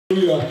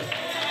Hallelujah.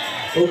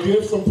 Oh,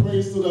 give some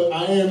praise to the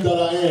I am that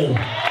I am.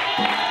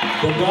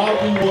 The God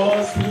who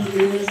was, who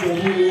is, and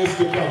who is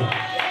to come.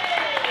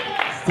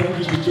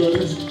 Thank you,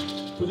 Judges.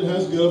 Put your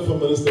hands together for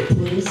Minister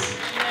Prince.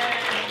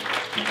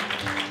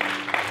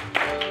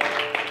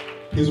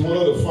 He's one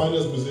of the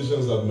finest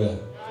musicians I've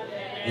met.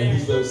 And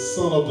he's the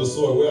son of the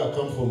soil. Where I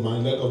come from, my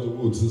neck of the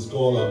woods. It's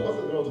called, what's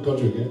the name of the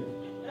country again?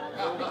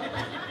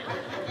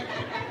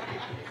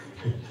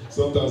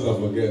 Sometimes I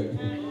forget.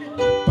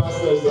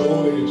 Pastor is the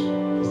old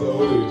age.